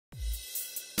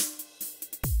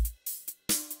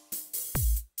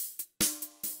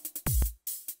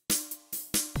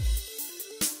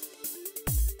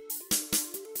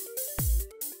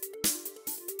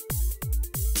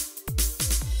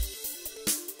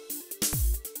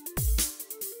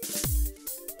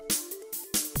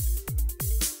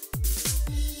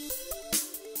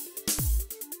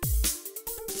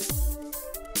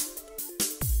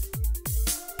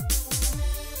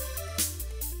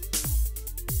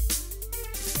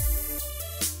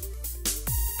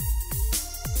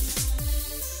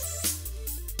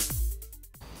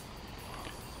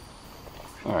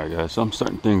Alright guys, so I'm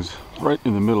starting things right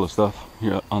in the middle of stuff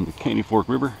here on the Caney Fork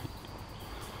River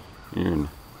here in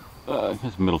I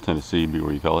guess Middle Tennessee would be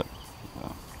where you call it,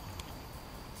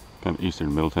 kind of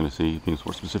eastern Middle Tennessee being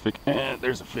more specific. And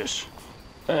there's a fish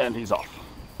and he's off.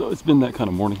 So it's been that kind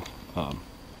of morning.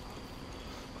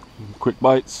 Quick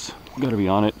bites, gotta be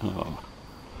on it.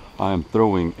 I am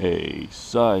throwing a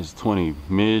size 20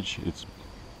 midge. It's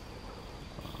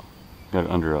got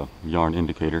it under a yarn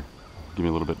indicator. Give me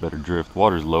a little bit better drift.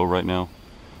 Water's low right now,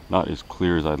 not as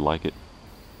clear as I'd like it,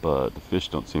 but the fish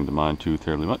don't seem to mind too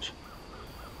terribly much.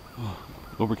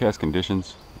 Overcast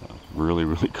conditions, really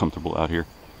comfortable out here.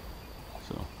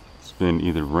 So it's been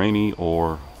either rainy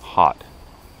or hot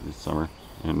this summer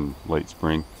and late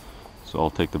spring, so I'll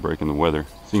take the break in the weather.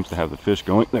 Seems to have the fish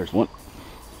going. There's one.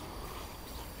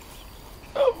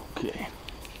 Okay,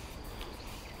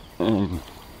 and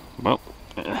well,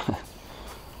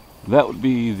 that would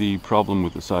be the problem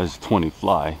with the size 20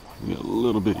 fly. You get a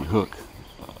little bitty hook.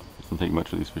 It doesn't take much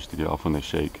for these fish to get off when they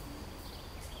shake.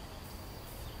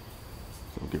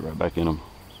 So we'll get right back in them.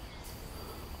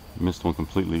 Missed one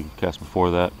completely cast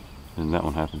before that, and that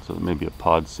one happened, so there may be a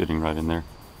pod sitting right in there.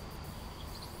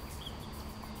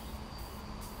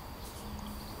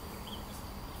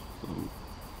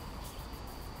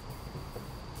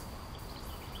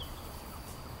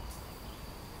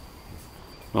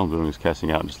 All I'm doing is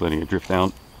casting out and just letting it drift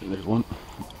down. And there's one.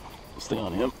 Stay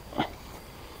on him.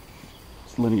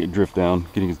 Just letting it drift down,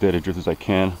 getting as dead a drift as I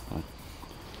can.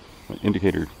 My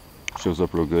indicator shows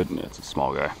up real good, and it's a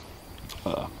small guy.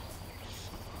 Kind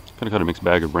of got a mixed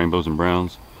bag of rainbows and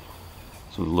browns.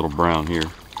 So a little brown here.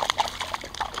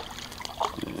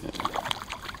 And,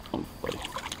 oh, buddy.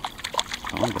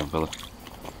 Come on down, fella.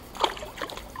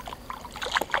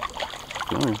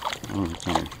 Come here. Come here.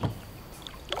 Come here.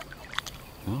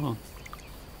 Hold on.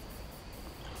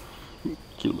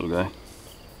 Cute little guy.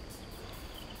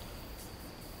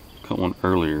 Caught one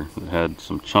earlier that had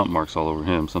some chomp marks all over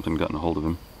him. Something gotten a hold of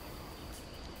him.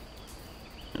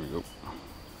 There we go.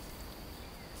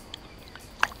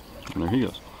 And there he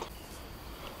goes.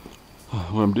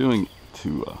 What I'm doing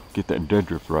to get that dead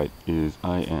drift right is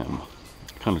I am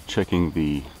kind of checking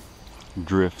the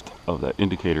drift of that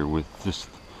indicator with just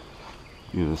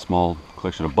either a small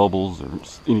collection of bubbles or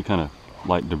any kind of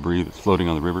light debris that's floating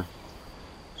on the river.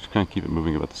 Just kind of keep it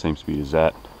moving about the same speed as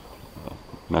that.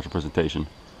 Natural presentation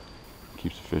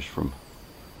keeps the fish from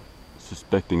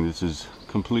suspecting this is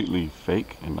completely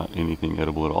fake and not anything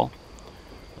edible at all.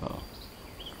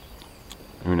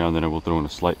 Every now and then I will throw in a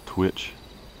slight twitch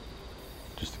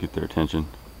just to get their attention.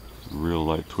 Real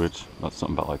light twitch, not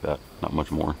something about like that, not much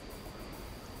more.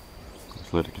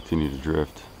 Just let it continue to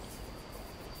drift.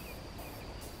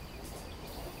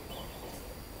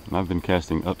 And I've been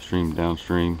casting upstream,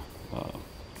 downstream,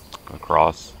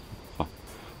 across. If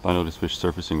I notice fish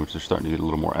surfacing, which they're starting to get a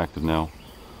little more active now,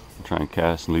 I'll try and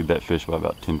cast and lead that fish by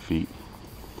about 10 feet.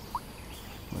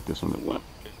 Like this one that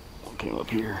came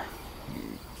up here.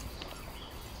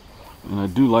 And I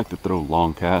do like to throw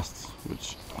long casts,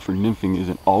 which for nymphing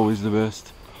isn't always the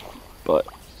best, but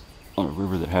on a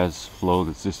river that has flow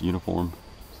that's this uniform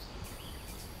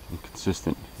and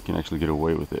consistent, you can actually get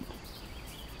away with it.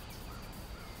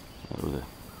 That was a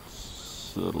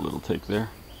subtle little take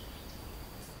there.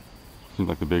 Seems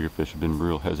like the bigger fish have been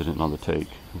real hesitant on the take,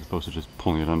 as opposed to just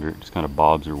pulling it under. It just kind of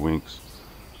bobs or winks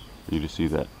for you to see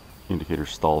that indicator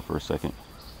stall for a second.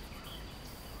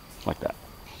 Like that.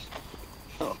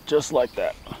 Oh, just like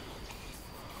that.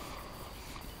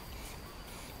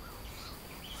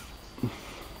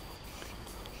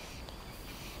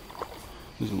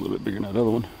 This is a little bit bigger than that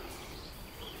other one.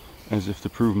 As if to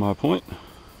prove my point.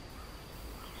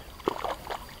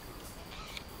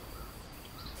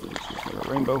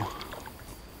 Rainbow. So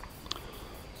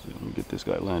let me get this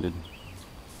guy landed.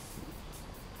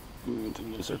 Into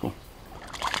the circle.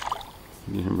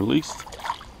 Get him released.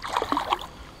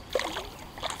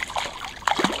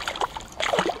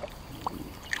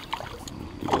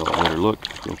 Give it a better look.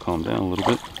 Still calm down a little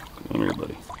bit. Come here,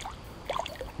 buddy.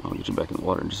 I'll get you back in the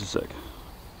water in just a sec.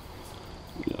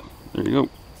 Yeah, there you go.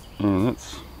 And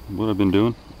that's what I've been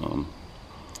doing.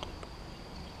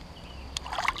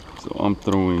 So I'm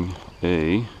throwing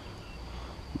a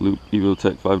Loop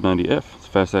Evotec 590F. It's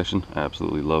fast action. I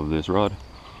absolutely love this rod.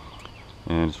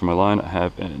 And as for my line, I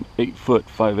have an 8-foot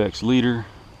 5X leader,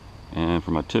 and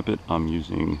for my tippet I'm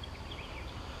using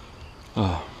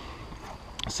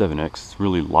 7X. It's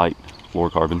really light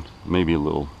fluorocarbon, maybe a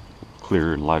little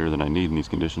clearer and lighter than I need in these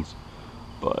conditions,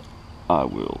 but I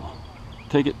will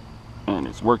take it, and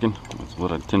it's working. That's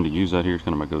what I tend to use out here. It's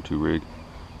kind of my go-to rig.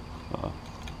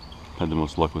 Had the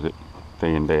most luck with it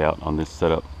day in, day out on this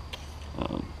setup.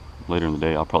 Later in the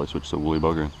day, I'll probably switch to a woolly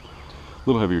bugger, a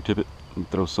little heavier tippet, and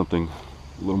throw something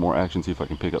a little more action, see if I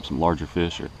can pick up some larger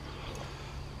fish or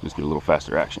just get a little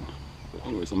faster action. But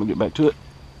anyways, I'm gonna get back to it,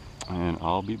 and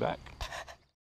I'll be back.